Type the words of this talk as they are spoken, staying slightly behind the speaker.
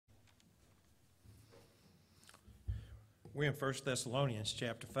We're in 1 Thessalonians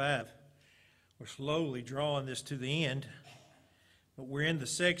chapter 5. We're slowly drawing this to the end, but we're in the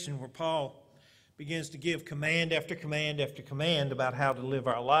section where Paul begins to give command after command after command about how to live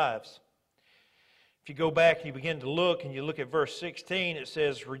our lives. If you go back and you begin to look, and you look at verse 16, it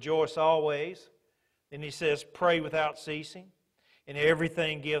says, "Rejoice always." Then he says, "Pray without ceasing. In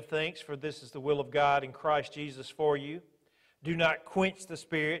everything give thanks, for this is the will of God in Christ Jesus for you. Do not quench the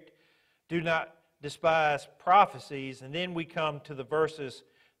Spirit. Do not despise prophecies." And then we come to the verses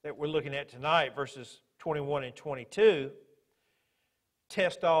that we're looking at tonight, verses 21 and 22.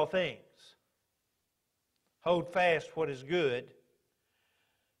 Test all things. Hold fast what is good.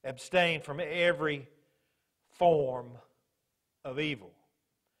 Abstain from every form of evil.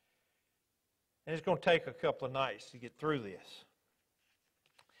 And it's going to take a couple of nights to get through this.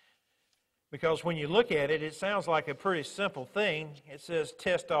 Because when you look at it, it sounds like a pretty simple thing. It says,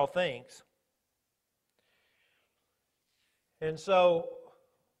 test all things. And so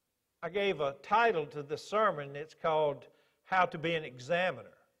I gave a title to this sermon. It's called How to Be an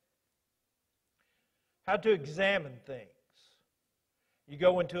Examiner. How to examine things. You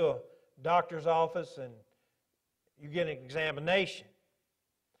go into a doctor's office and you get an examination.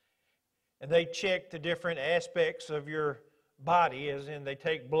 And they check the different aspects of your body, as in they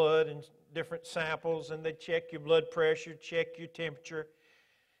take blood and different samples, and they check your blood pressure, check your temperature,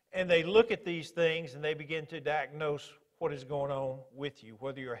 and they look at these things and they begin to diagnose what is going on with you,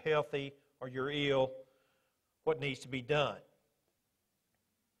 whether you're healthy or you're ill, what needs to be done.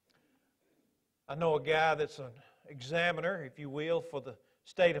 I know a guy that's an examiner, if you will, for the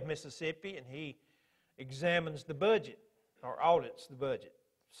state of Mississippi, and he examines the budget or audits the budget.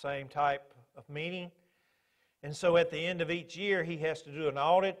 Same type of meaning. And so at the end of each year, he has to do an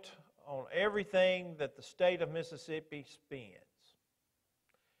audit on everything that the state of Mississippi spends.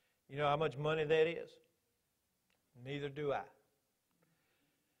 You know how much money that is? Neither do I.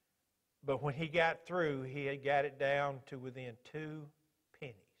 But when he got through, he had got it down to within 2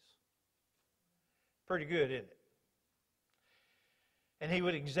 pennies. Pretty good, isn't it? And he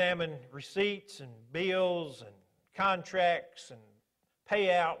would examine receipts and bills and contracts and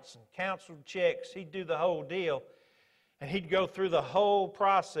payouts and canceled checks. He'd do the whole deal. And he'd go through the whole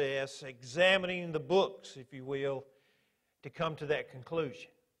process, examining the books, if you will, to come to that conclusion.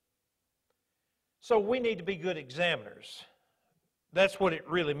 So we need to be good examiners. That's what it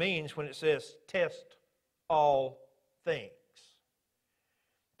really means when it says, test all things.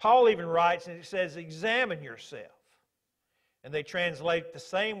 Paul even writes, and it says, examine yourself. And they translate the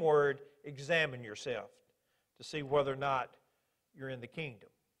same word, examine yourself, to see whether or not you're in the kingdom.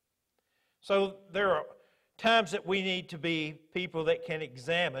 So there are times that we need to be people that can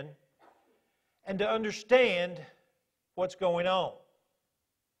examine and to understand what's going on.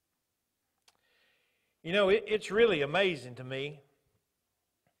 You know, it's really amazing to me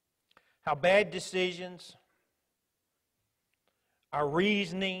how bad decisions, our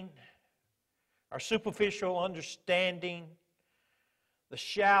reasoning, our superficial understanding, the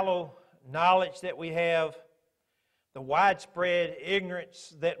shallow knowledge that we have, the widespread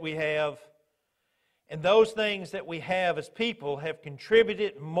ignorance that we have, and those things that we have as people have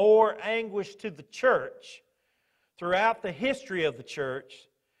contributed more anguish to the church throughout the history of the church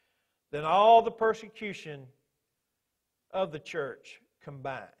than all the persecution of the church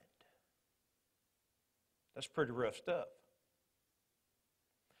combined. That's pretty rough stuff.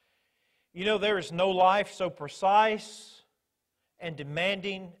 You know, there is no life so precise and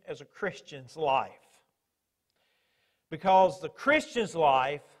demanding as a Christian's life. Because the Christian's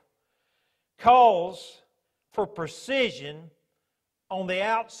life calls for precision on the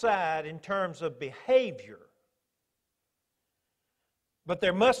outside in terms of behavior. But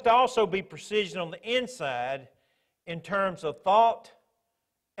there must also be precision on the inside in terms of thought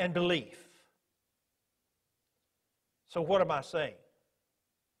and belief. So what am I saying?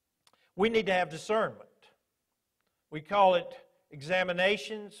 We need to have discernment. We call it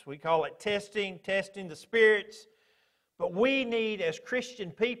examinations. We call it testing the spirits. But we need, as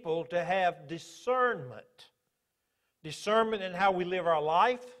Christian people, to have discernment. Discernment in how we live our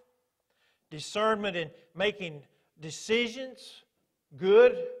life. Discernment in making decisions,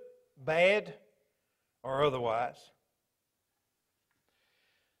 good, bad, or otherwise.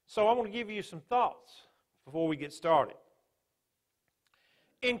 So I want to give you some thoughts before we get started.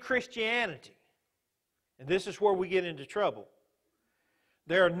 In Christianity, and this is where we get into trouble,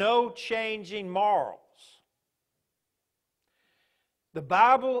 there are no changing morals. The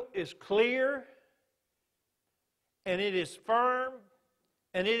Bible is clear, and it is firm,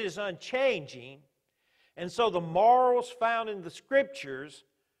 and it is unchanging, and so the morals found in the Scriptures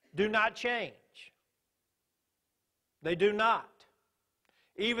do not change. They do not.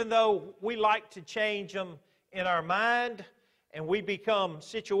 Even though we like to change them in our mind and we become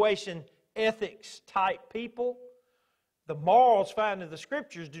situation ethics type people, the morals found in the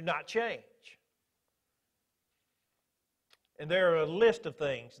Scriptures do not change. And there are a list of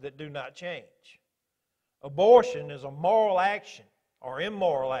things that do not change. Abortion is a moral action or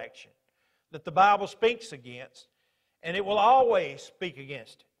immoral action that the Bible speaks against, and it will always speak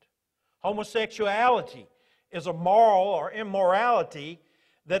against it. Homosexuality is a moral or immorality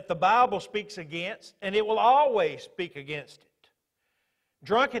that the Bible speaks against, and it will always speak against it.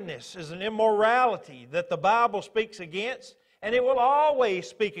 Drunkenness is an immorality that the Bible speaks against, and it will always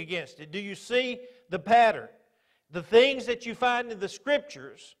speak against it. Do you see the pattern? The things that you find in the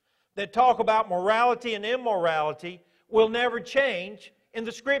Scriptures that talk about morality and immorality will never change in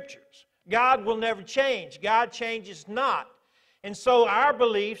the Scriptures. God will never change. God changes not. And so our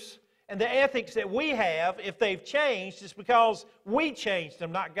beliefs and the ethics that we have, if they've changed, is because we changed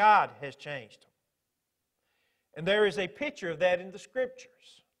them, not God has changed them. And there is a picture of that in the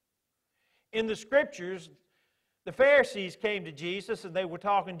Scriptures. In the Scriptures, the Pharisees came to Jesus and they were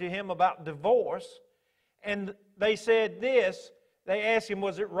talking to Him about divorce. And they said this, they asked Him,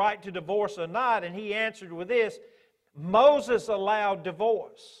 was it right to divorce or not? And He answered with this, Moses allowed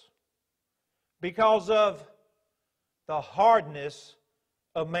divorce because of the hardness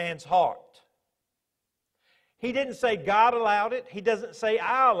of man's heart. He didn't say God allowed it. He doesn't say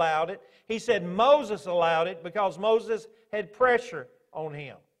I allowed it. He said Moses allowed it because Moses had pressure on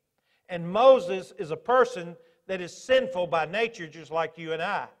him. And Moses is a person that is sinful by nature just like you and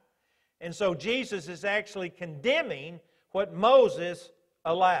I. And so Jesus is actually condemning what Moses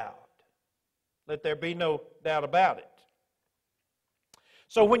allowed. Let there be no doubt about it.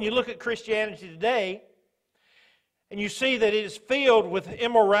 So when you look at Christianity today, and you see that it is filled with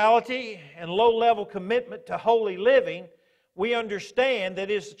immorality and low-level commitment to holy living, we understand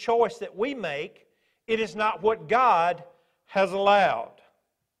that it is a choice that we make. It is not what God has allowed.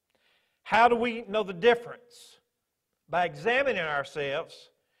 How do we know the difference? By examining ourselves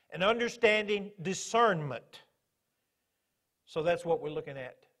and understanding discernment. So that's what we're looking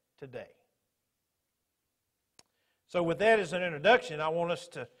at today. So with that as an introduction, I want us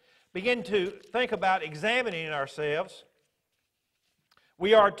to begin to think about examining ourselves.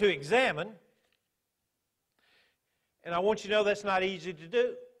 We are to examine, and I want you to know that's not easy to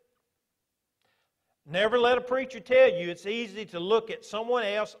do. Never let a preacher tell you it's easy to look at someone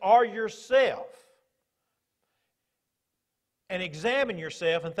else or yourself and examine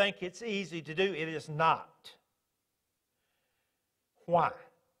yourself and think it's easy to do. It is not. Why?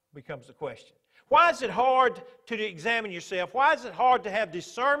 Becomes the question. Why is it hard to examine yourself? Why is it hard to have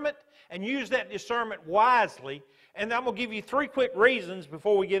discernment and use that discernment wisely? And I'm going to give you 3 quick reasons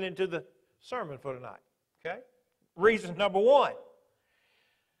before we get into the sermon for tonight. Okay? Reason number 1.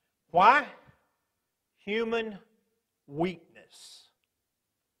 Why? Human weakness.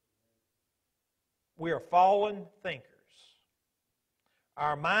 We are fallen thinkers.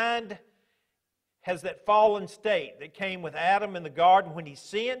 Our mind has that fallen state that came with Adam in the garden when he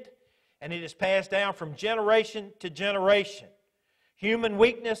sinned, and it is passed down from generation to generation. Human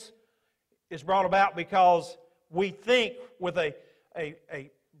weakness is brought about because we think with a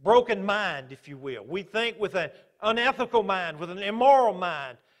broken mind, if you will. We think with an unethical mind, with an immoral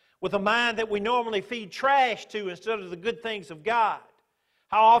mind, with a mind that we normally feed trash to instead of the good things of God.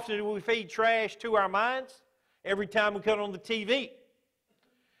 How often do we feed trash to our minds? Every time we cut on the TV.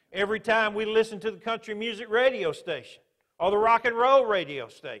 Every time we listen to the country music radio station or the rock and roll radio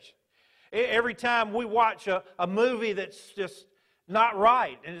station. Every time we watch a movie that's just not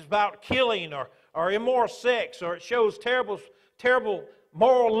right and it's about killing or immoral sex or it shows terrible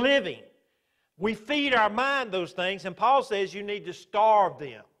moral living, we feed our mind those things, and Paul says you need to starve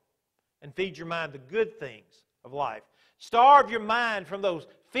them and feed your mind the good things of life. Starve your mind from those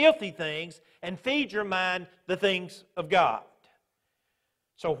filthy things and feed your mind the things of God.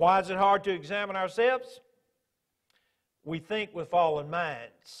 So why is it hard to examine ourselves? We think with fallen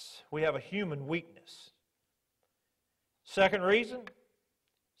minds. We have a human weakness. Second reason,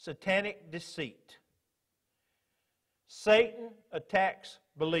 satanic deceit. Satan attacks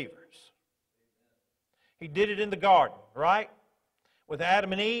believers. He did it in the garden, right? With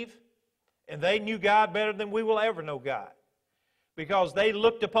Adam and Eve, and they knew God better than we will ever know God. Because they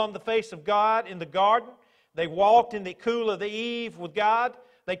looked upon the face of God in the garden. They walked in the cool of the eve with God.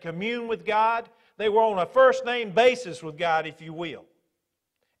 They communed with God. They were on a first-name basis with God, if you will.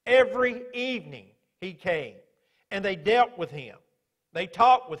 Every evening He came, and they dealt with Him. They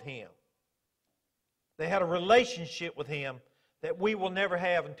talked with Him. They had a relationship with Him that we will never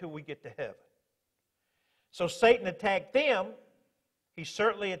have until we get to heaven. So Satan attacked them. He's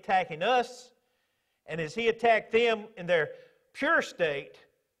certainly attacking us. And as he attacked them in their pure state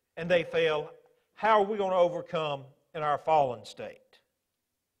and they fail, how are we going to overcome in our fallen state?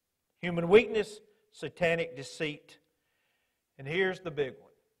 Human weakness, satanic deceit. And here's the big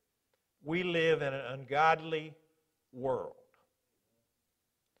one. We live in an ungodly world.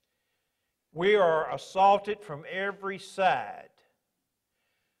 We are assaulted from every side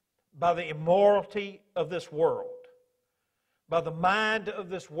by the immorality of this world, by the mind of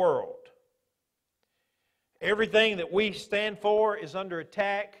this world. Everything that we stand for is under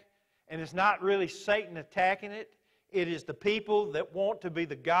attack, and it's not really Satan attacking it. It is the people that want to be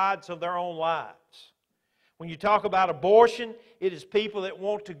the gods of their own lives. When you talk about abortion, it is people that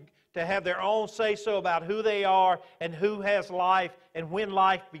want to have their own say-so about who they are and who has life and when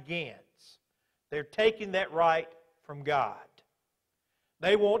life begins. They're taking that right from God.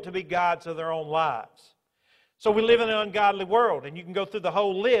 They want to be gods of their own lives. So we live in an ungodly world, and you can go through the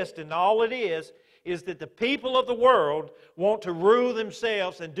whole list, and all it is that the people of the world want to rule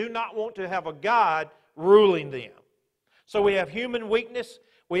themselves and do not want to have a God ruling them. So we have human weakness,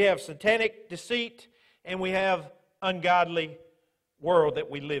 we have satanic deceit, and we have ungodly world that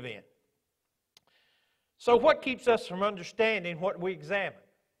we live in. So what keeps us from understanding what we examine?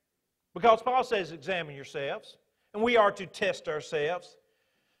 Because Paul says, examine yourselves, and we are to test ourselves.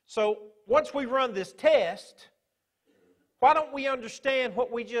 So once we run this test, why don't we understand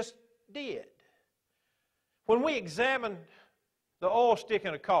what we just did? When we examine the oil stick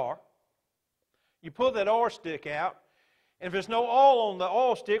in a car, you pull that oil stick out, and if there's no oil on the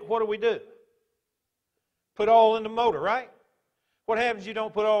oil stick, what do? Put oil in the motor, right? What happens if you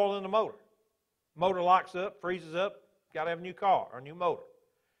don't put oil in the motor? Motor locks up, freezes up, got to have a new car or a new motor.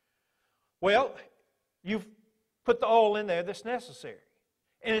 Well, you've put the oil in there that's necessary.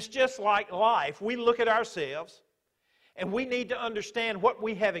 And it's just like life. We look at ourselves, and we need to understand what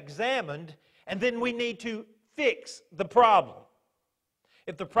we have examined, and then we need to fix the problem.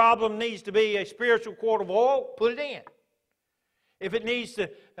 If the problem needs to be a spiritual quart of oil, put it in. If it needs to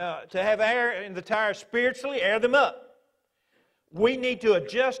have air in the tires spiritually, air them up. We need to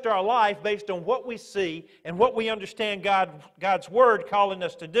adjust our life based on what we see and what we understand God's Word calling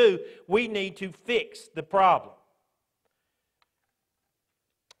us to do. We need to fix the problem.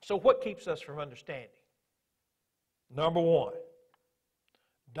 So what keeps us from understanding? Number one,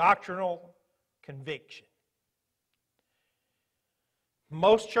 doctrinal conviction.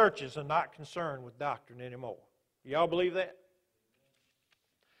 Most churches are not concerned with doctrine anymore. Y'all believe that?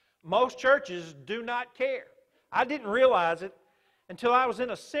 Most churches do not care. I didn't realize it until I was in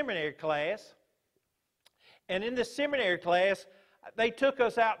a seminary class. And in this seminary class, they took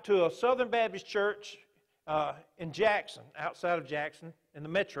us out to a Southern Baptist church in Jackson, outside of Jackson, in the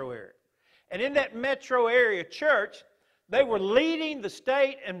metro area. And in that metro area church, they were leading the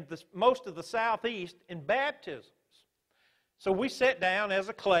state and most of the Southeast in baptisms. So we sat down as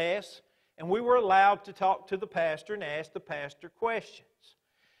a class, and we were allowed to talk to the pastor and ask the pastor questions.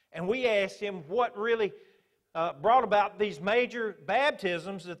 And we asked him what really brought about these major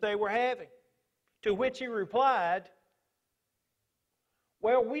baptisms that they were having. To which he replied,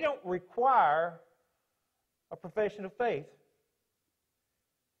 well, we don't require a profession of faith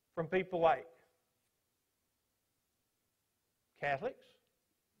from people like Catholics.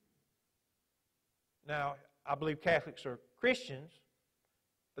 Now, I believe Catholics are Christians,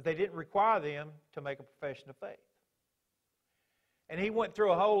 but they didn't require them to make a profession of faith. And he went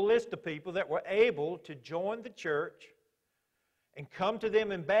through a whole list of people that were able to join the church and come to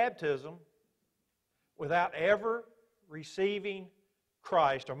them in baptism without ever receiving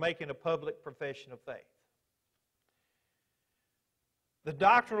Christ or making a public profession of faith. The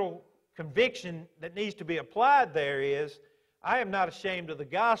doctrinal conviction that needs to be applied there is, I am not ashamed of the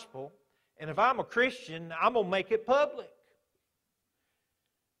gospel, and if I'm a Christian, I'm going to make it public.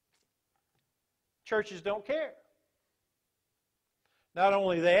 Churches don't care. Not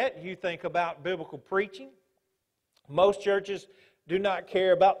only that, you think about biblical preaching. Most churches do not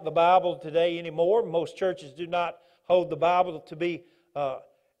care about the Bible today anymore. Most churches do not hold the Bible to be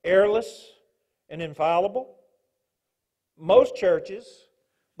errorless and infallible. Most churches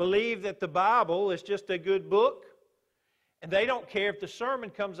believe that the Bible is just a good book, and they don't care if the sermon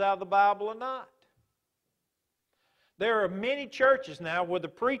comes out of the Bible or not. There are many churches now where the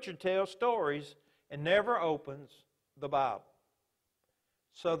preacher tells stories and never opens the Bible.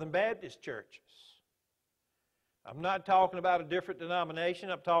 Southern Baptist churches. I'm not talking about a different denomination.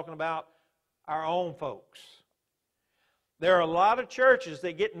 I'm talking about our own folks. There are a lot of churches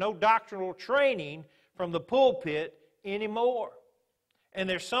that get no doctrinal training from the pulpit anymore. And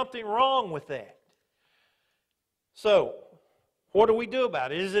there's something wrong with that. So, what do we do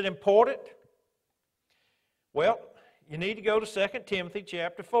about it? Is it important? Well, you need to go to 2 Timothy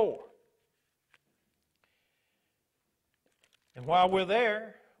chapter 4. And while we're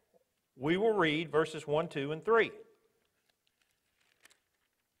there, we will read verses 1, 2, and 3.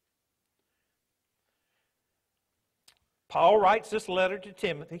 Paul writes this letter to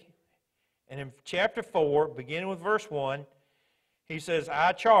Timothy, and in chapter 4, beginning with verse 1, he says,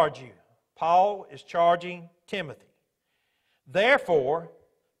 I charge you. Paul is charging Timothy. Therefore,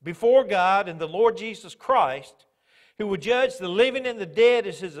 before God and the Lord Jesus Christ, who will judge the living and the dead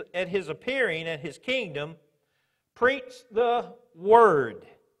at His appearing at His kingdom, preach the Word.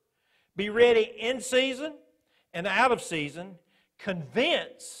 Be ready in season and out of season.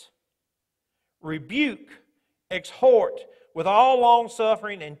 Convince, rebuke, exhort with all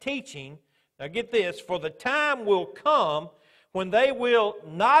longsuffering and teaching. Now get this, for the time will come when they will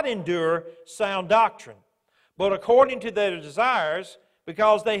not endure sound doctrine, but according to their desires,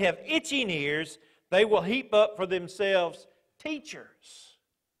 because they have itching ears, they will heap up for themselves teachers.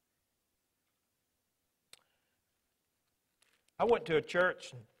 I went to a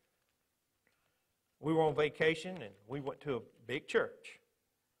church, and we were on vacation, and we went to a big church.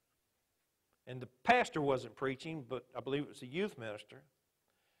 And the pastor wasn't preaching, but I believe it was a youth minister.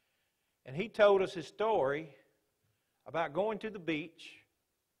 And he told us his story about going to the beach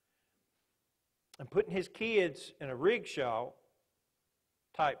and putting his kids in a rickshaw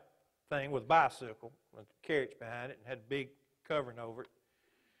type thing with a bicycle, with a carriage behind it, and had a big covering over it,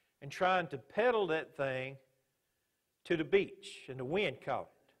 and trying to pedal that thing to the beach, and the wind caught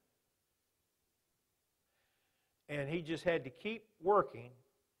it. And he just had to keep working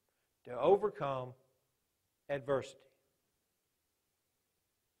to overcome adversity.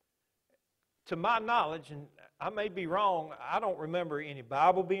 To my knowledge, and I may be wrong, I don't remember any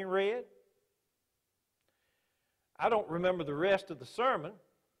Bible being read. I don't remember the rest of the sermon,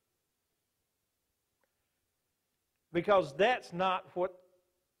 because that's not what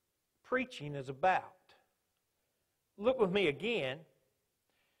preaching is about. Look with me again.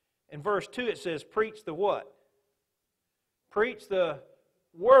 In verse 2 it says, preach the what? Preach the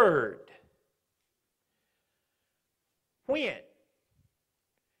Word. When?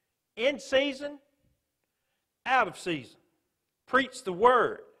 In season, out of season. Preach the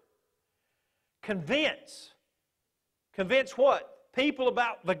Word. Convince. Convince what? People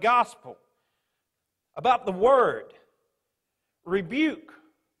about the gospel, about the Word. Rebuke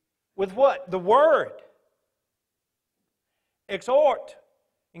with what? The Word. Exhort.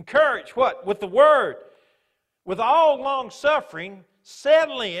 Encourage what? With the Word. With all long suffering,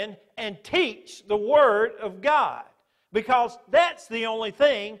 settle in and teach the Word of God. Because that's the only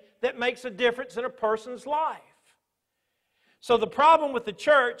thing that makes a difference in a person's life. So the problem with the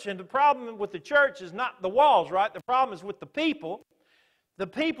church, and the problem with the church is not the walls, right? The problem is with the people. The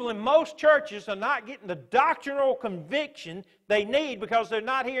people in most churches are not getting the doctrinal conviction they need because they're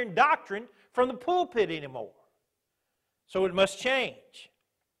not hearing doctrine from the pulpit anymore. So it must change.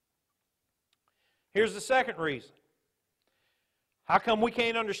 Here's the second reason. How come we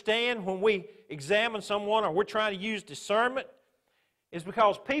can't understand when we examine someone or we're trying to use discernment? Is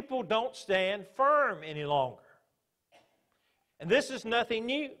because people don't stand firm any longer. And this is nothing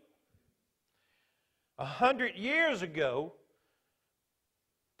new. 100 years ago,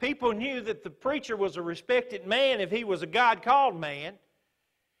 people knew that the preacher was a respected man if he was a God-called man,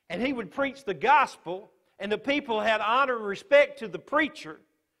 and he would preach the gospel, and the people had honor and respect to the preacher.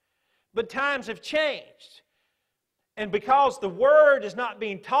 But times have changed. And because the Word is not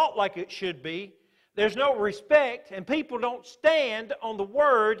being taught like it should be, there's no respect, and people don't stand on the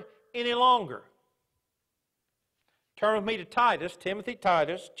Word any longer. Turn with me to Titus, Timothy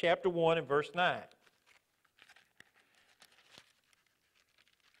Titus, chapter 1 and verse 9.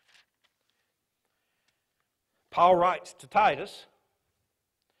 Paul writes to Titus,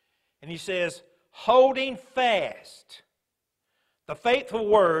 and he says, holding fast the faithful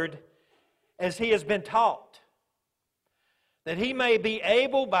word as he has been taught, that he may be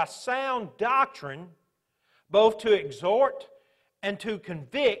able by sound doctrine both to exhort and to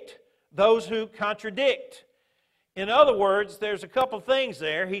convict those who contradict. In other words, there's a couple things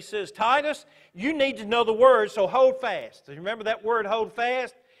there. He says, Titus, you need to know the Word, so hold fast. Remember that word, hold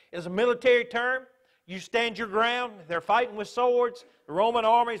fast, is a military term. You stand your ground. They're fighting with swords. The Roman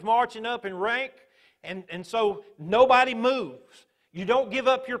army is marching up in rank. And so nobody moves. You don't give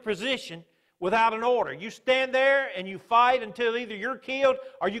up your position without an order. You stand there and you fight until either you're killed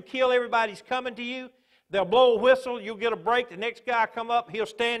or you kill everybody who's coming to you. They'll blow a whistle, you'll get a break, the next guy come up, he'll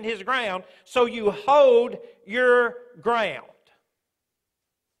stand his ground. So you hold your ground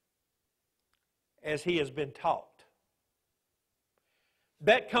as he has been taught.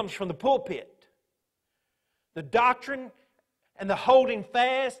 That comes from the pulpit. The doctrine and the holding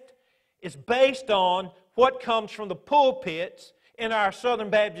fast is based on what comes from the pulpits in our Southern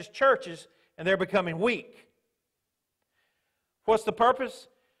Baptist churches, and they're becoming weak. What's the purpose?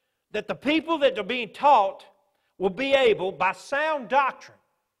 That the people that are being taught will be able, by sound doctrine,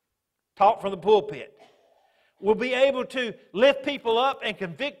 taught from the pulpit, will be able to lift people up and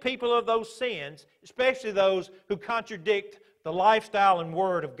convict people of those sins, especially those who contradict the lifestyle and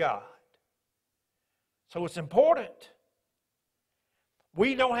Word of God. So it's important.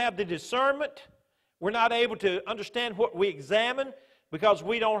 We don't have the discernment. We're not able to understand what we examine because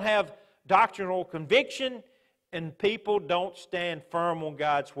we don't have doctrinal conviction, and people don't stand firm on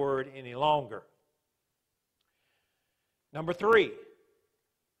God's Word any longer. Number 3,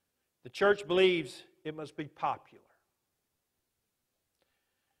 the church believes it must be popular.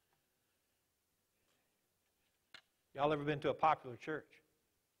 Y'all ever been to a popular church?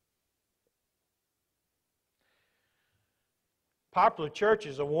 Popular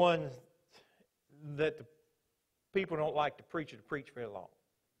churches are ones that the people don't like the preacher to preach very long.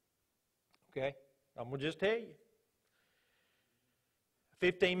 Okay? I'm going to just tell you. A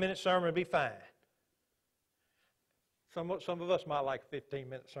 15-minute sermon would be fine. Some of us might like a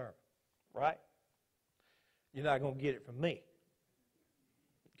 15-minute sermon, right? You're not going to get it from me.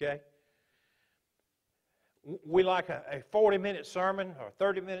 Okay? We like a 40-minute sermon or a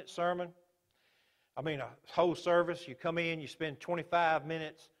 30-minute sermon. I mean, a whole service. You come in, you spend 25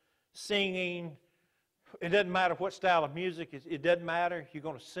 minutes singing. It doesn't matter what style of music. It doesn't matter. You're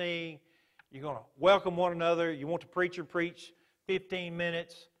going to sing. You're going to welcome one another. You want the preacher to preach 15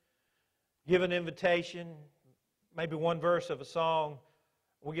 minutes, give an invitation, maybe one verse of a song.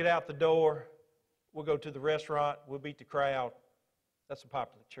 We'll get out the door. We'll go to the restaurant. We'll beat the crowd. That's a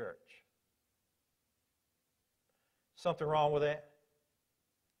popular church. Something wrong with that?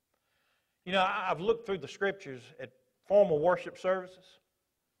 You know, I've looked through the Scriptures at formal worship services,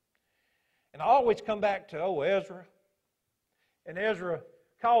 and I always come back to Ezra. And Ezra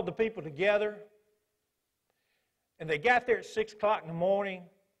called the people together, and they got there at 6 o'clock in the morning,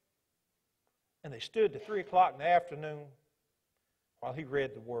 and they stood to 3 o'clock in the afternoon while he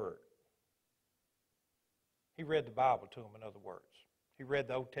read the Word. He read the Bible to them, in other words. He read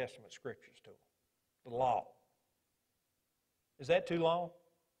the Old Testament Scriptures to them, the law. Is that too long?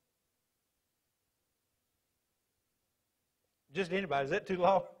 Just anybody, is that too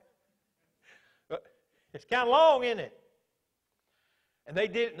long? It's kind of long, isn't it? And they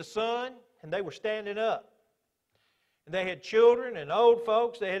did it in the sun, and they were standing up. And they had children and old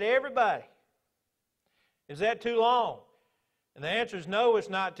folks. They had everybody. Is that too long? And the answer is no, it's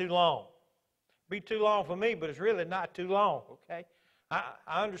not too long. It'd be too long for me, but it's really not too long, okay?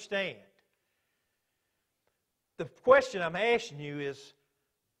 I understand. The question I'm asking you is,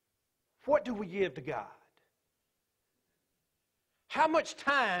 what do we give to God? How much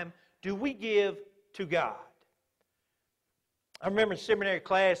time do we give to God? I remember in seminary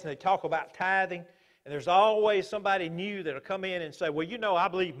class, and they talk about tithing, and there's always somebody new that'll come in and say, well, you know, I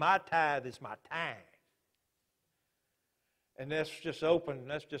believe my tithe is my time. And that's just opened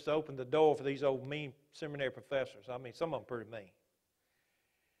the door for these old mean seminary professors. I mean, some of them pretty mean.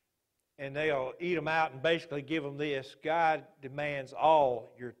 And they'll eat them out and basically give them this: God demands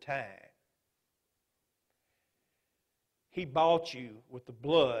all your time. He bought you with the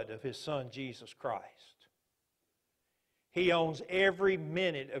blood of His Son, Jesus Christ. He owns every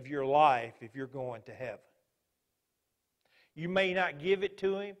minute of your life if you're going to heaven. You may not give it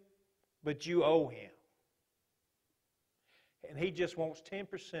to Him, but you owe Him. And He just wants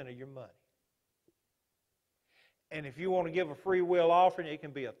 10% of your money. And if you want to give a free will offering, it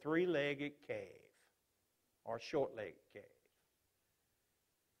can be a 3-legged calf or a short-legged calf.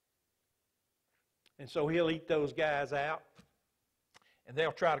 And so He'll eat those guys out, and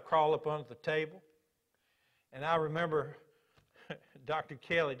they'll try to crawl up under the table. And I remember Dr.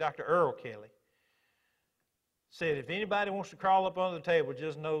 Earl Kelly, said, if anybody wants to crawl up under the table,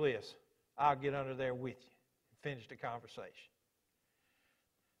 just know this: I'll get under there with you and finish the conversation.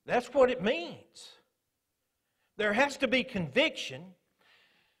 That's what it means. There has to be conviction,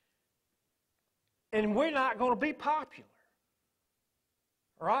 and we're not going to be popular.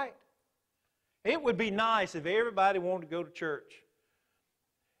 Right? It would be nice if everybody wanted to go to church.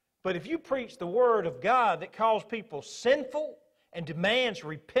 But if you preach the Word of God that calls people sinful and demands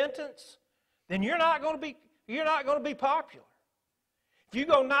repentance, then you're not going to be popular. If you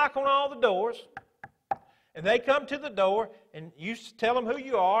go knock on all the doors And they come to the door, and you tell them who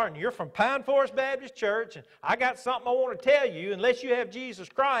you are, and you're from Pine Forest Baptist Church, and I got something I want to tell you. Unless you have Jesus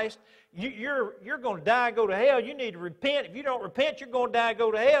Christ, you're going to die and go to hell. You need to repent. If you don't repent, you're going to die and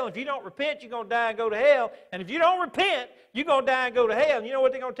go to hell. If you don't repent, you're going to die and go to hell. And if you don't repent, you're going to die and go to hell. And you know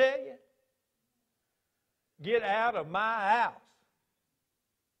what they're going to tell you? Get out of my house.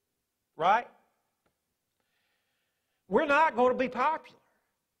 Right? We're not going to be popular.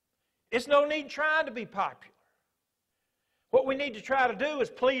 It's no need trying to be popular. What we need to try to do is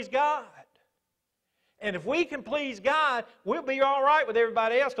please God. And if we can please God, we'll be all right with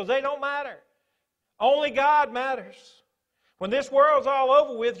everybody else because they don't matter. Only God matters. When this world's all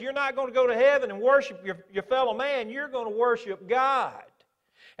over with, you're not going to go to heaven and worship your fellow man. You're going to worship God.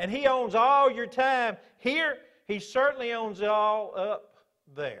 And He owns all your time here. He certainly owns it all up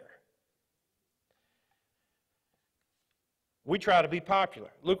there. We try to be popular.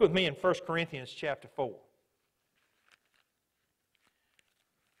 Look with me in 1 Corinthians chapter 4.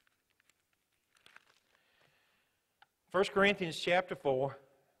 First Corinthians chapter 4,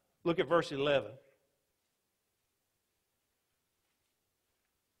 look at verse 11.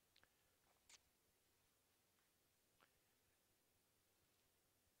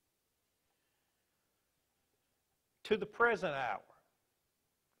 To the present hour.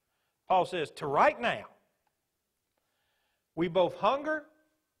 Paul says, to right now, we both hunger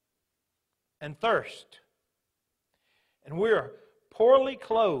and thirst, and we are poorly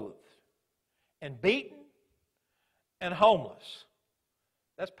clothed and beaten and homeless.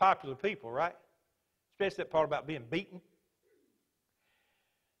 That's popular people, right? Especially that part about being beaten.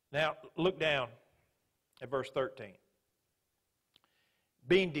 Now, look down at verse 13.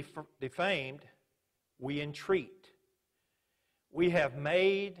 Being defamed, we entreat. We have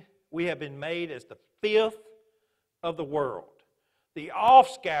been made as the filth of the world, the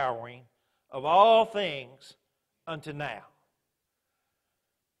offscouring of all things unto now.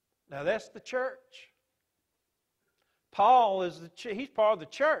 Now that's the church. Paul he's part of the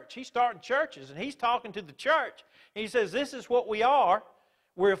church. He's starting churches and he's talking to the church. And he says, this is what we are.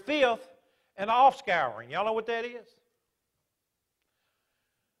 We're filth and offscouring. Y'all know what that is?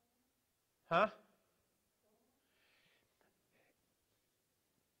 Huh?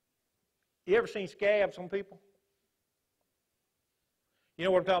 You ever seen scabs on people? You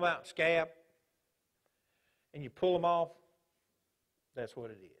know what I'm talking about? Scab. And you pull them off. That's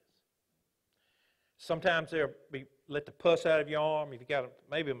what it is. Sometimes they'll let the pus out of your arm. If you got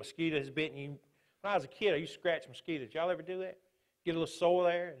maybe a mosquito has bitten you. When I was a kid, I used to scratch mosquitoes. Y'all ever do that? Get a little sore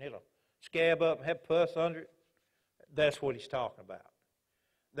there, and it'll scab up and have pus under it. That's what he's talking about.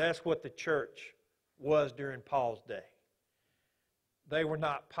 That's what the church was during Paul's day. They were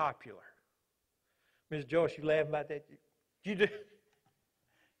not popular. Ms. Joyce, you laughing about that? You do?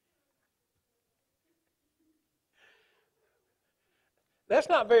 That's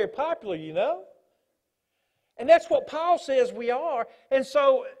not very popular, you know. And that's what Paul says we are. And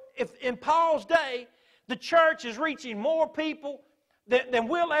so, if in Paul's day, the church is reaching more people than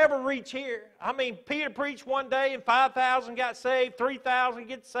we'll ever reach here. I mean, Peter preached one day and 5,000 got saved, 3,000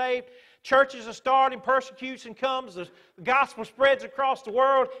 get saved. Churches are starting, persecution comes, the gospel spreads across the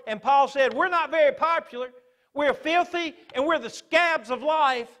world. And Paul said, we're not very popular. We're filthy and we're the scabs of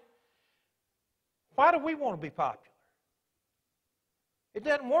life. Why do we want to be popular? It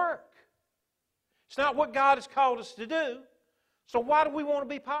doesn't work. It's not what God has called us to do. So why do we want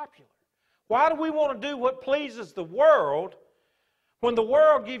to be popular? Why do we want to do what pleases the world when the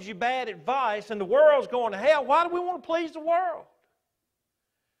world gives you bad advice and the world's going to hell? Why do we want to please the world?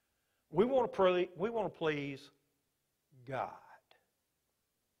 We want to please God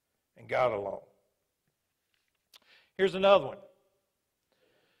and God alone. Here's another one.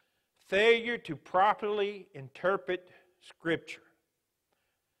 Failure to properly interpret Scripture.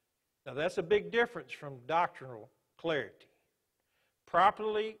 Now that's a big difference from doctrinal clarity.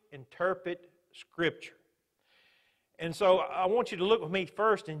 Properly interpret Scripture. And so I want you to look with me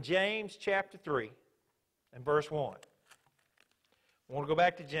first in James chapter 3 and verse 1. I want to go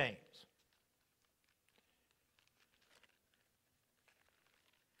back to James.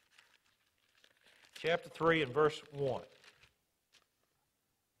 Chapter 3 and verse 1.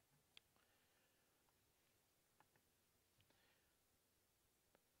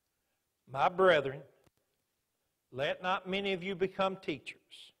 My brethren, let not many of you become teachers.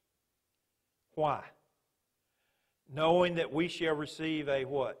 Why? Knowing that we shall receive a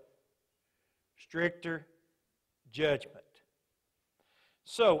what? Stricter judgment.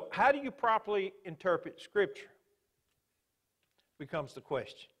 So, how do you properly interpret Scripture? Becomes the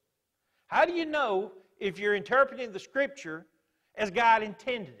question. How do you know if you're interpreting the Scripture as God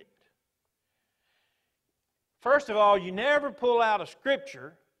intended it? First of all, you never pull out a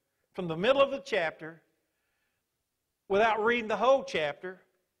scripture from the middle of the chapter without reading the whole chapter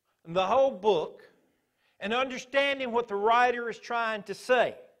and the whole book and understanding what the writer is trying to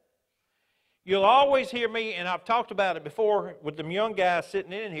say. You'll always hear me, and I've talked about it before with them young guys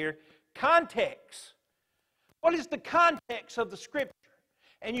sitting in here, context. What is the context of the scripture?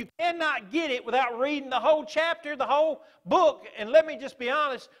 And you cannot get it without reading the whole chapter, the whole book, and let me just be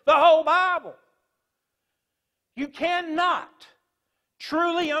honest, the whole Bible. You cannot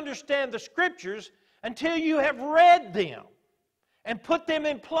truly understand the scriptures until you have read them and put them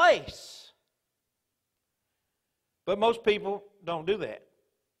in place. But most people don't do that.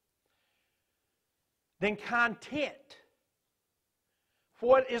 Then content.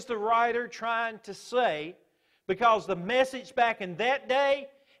 What is the writer trying to say? Because the message back in that day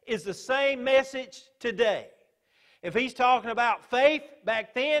is the same message today. If he's talking about faith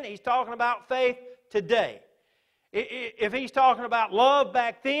back then, he's talking about faith today. If he's talking about love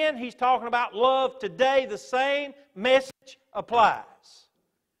back then, he's talking about love today. The same message applies.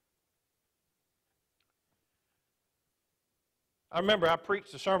 I remember I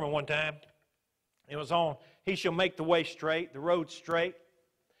preached a sermon one time. It was on, He shall make the way straight, the road straight.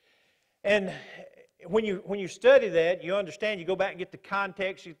 And when you study that, you understand, you go back and get the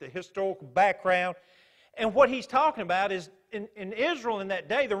context, you get the historical background. And what he's talking about is, in Israel in that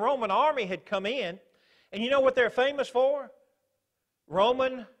day, the Roman army had come in. And you know what they're famous for?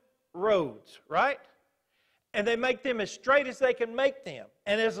 Roman roads, right? And they make them as straight as they can make them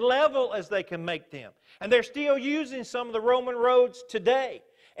and as level as they can make them. And they're still using some of the Roman roads today.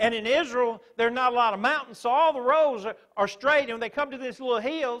 And in Israel, there are not a lot of mountains, so all the roads are straight. And when they come to these little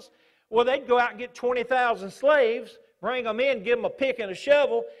hills, well, they'd go out and get 20,000 slaves, bring them in, give them a pick and a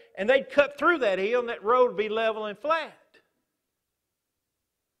shovel, and they'd cut through that hill, and that road would be level and flat.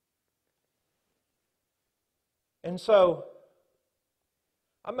 And so,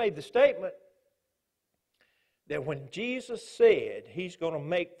 I made the statement that when Jesus said He's going to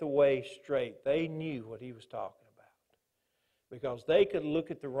make the way straight, they knew what He was talking about. Because they could look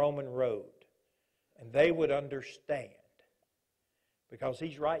at the Roman road and they would understand. Because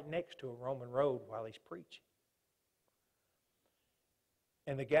He's right next to a Roman road while He's preaching.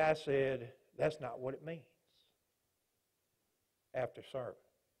 And the guy said, that's not what it means. After serving.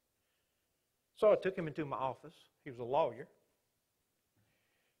 So I took him into my office. He was a lawyer.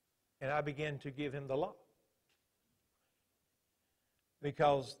 And I began to give him the law.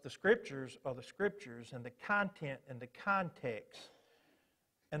 Because the Scriptures are the Scriptures, and the content and the context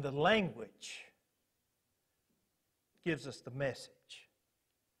and the language gives us the message.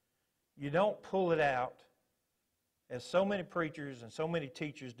 You don't pull it out, as so many preachers and so many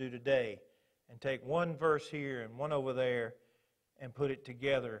teachers do today, and take one verse here and one over there and put it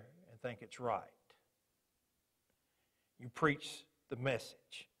together and think it's right. You preach the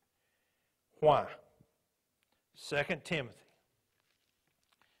message. Why? 2 Timothy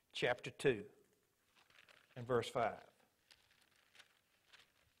chapter 2 and verse 5.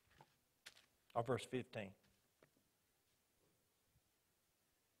 Or verse 15.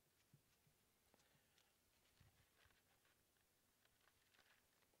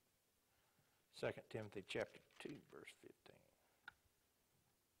 Second Timothy chapter 2, verse 15.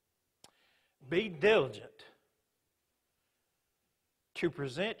 Be diligent to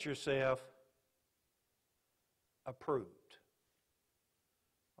present yourself approved.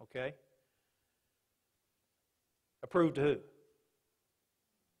 Okay? Approved to who?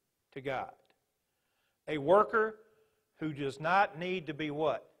 To God. A worker who does not need to be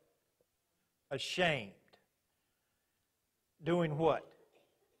what? Ashamed. Doing what?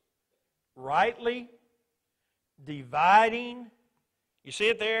 Rightly dividing. You see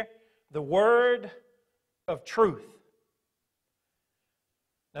it there? The word of truth.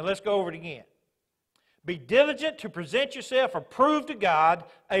 Now let's go over it again. Be diligent to present yourself approved to God,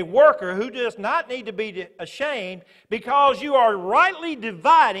 a worker who does not need to be ashamed, because you are rightly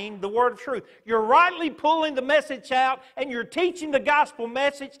dividing the word of truth. You're rightly pulling the message out, and you're teaching the gospel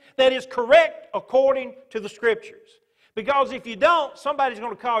message that is correct according to the Scriptures. Because if you don't, somebody's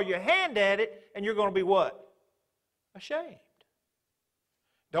going to call your hand at it, and you're going to be what? Ashamed.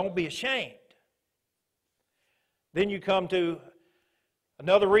 Don't be ashamed. Then you come to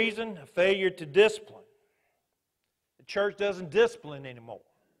another reason, a failure to discipline. The church doesn't discipline anymore.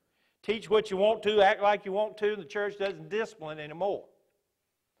 Teach what you want to, act like you want to, and the church doesn't discipline anymore.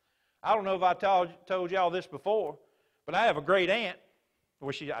 I don't know if I told y'all this before, but I have a great aunt.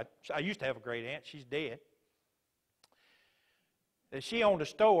 Well, I used to have a great aunt. She's dead. She owned a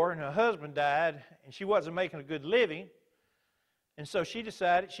store, and her husband died, and she wasn't making a good living. And so she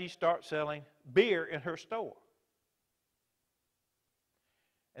decided she'd start selling beer in her store.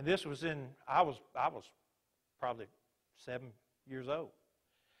 And this was I was probably 7 years old.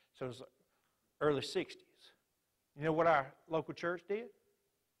 So it was early 60s. You know what our local church did?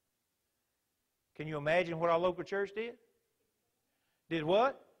 Can you imagine what our local church did? Did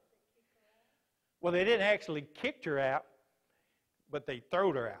what? Well, they didn't actually kick her out, but they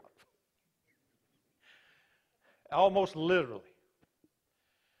throwed her out. Almost literally.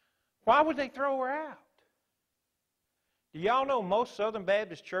 Why would they throw her out? Do y'all know most Southern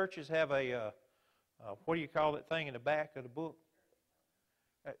Baptist churches have a, what do you call that thing in the back of the book?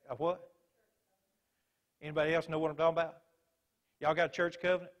 A what? Anybody else know what I'm talking about? Y'all got a church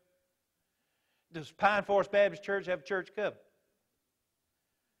covenant? Does Pine Forest Baptist Church have a church covenant?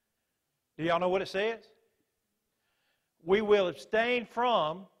 Do y'all know what it says? We will abstain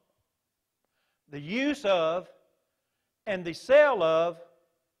from the use of and the sale of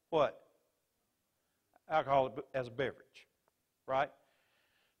what? Alcohol as a beverage, right?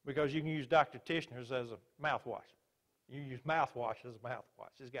 Because you can use Dr. Tishner's as a mouthwash. You use mouthwash as a mouthwash.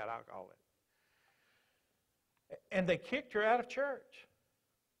 It's got alcohol in it. And they kicked her out of church.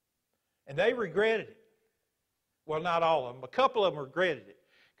 And they regretted it. Well, not all of them. A couple of them regretted it.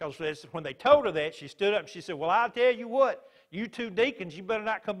 Because when they told her that, she stood up and she said, well, I'll tell you what, you two deacons, you better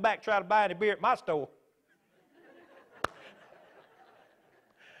not come back try to buy any beer at my store.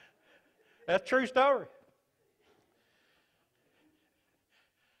 That's a true story.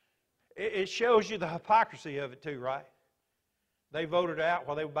 It shows you the hypocrisy of it too, right? They voted her out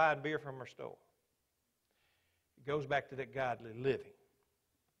while they were buying beer from her store. It goes back to that godly living.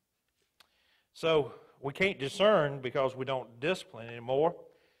 So we can't discern because we don't discipline anymore.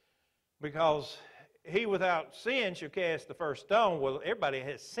 Because he without sin shall cast the first stone. Well, everybody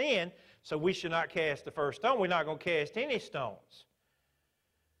has sinned, so we should not cast the first stone. We're not going to cast any stones.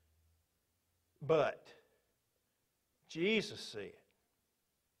 But Jesus said,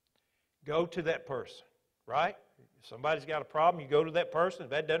 go to that person, right? If somebody's got a problem, you go to that person.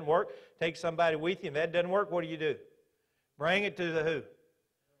 If that doesn't work, take somebody with you. If that doesn't work, what do? Bring it to the who?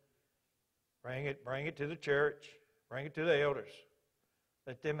 Bring it to the church. Bring it to the elders.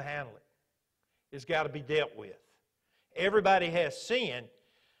 Let them handle it. It's got to be dealt with. Everybody has sin,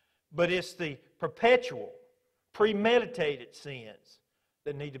 but it's the perpetual, premeditated sins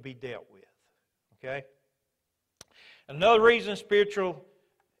that need to be dealt with. Okay? Another reason, spiritual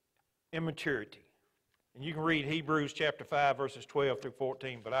immaturity. And you can read Hebrews chapter 5, verses 12 through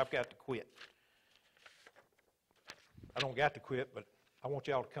 14, but I've got to quit. I don't got to quit, but I want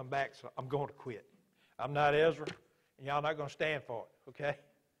y'all to come back, so I'm going to quit. I'm not Ezra, and y'all not going to stand for it, okay?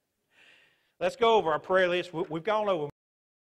 Let's go over our prayer list. We've gone over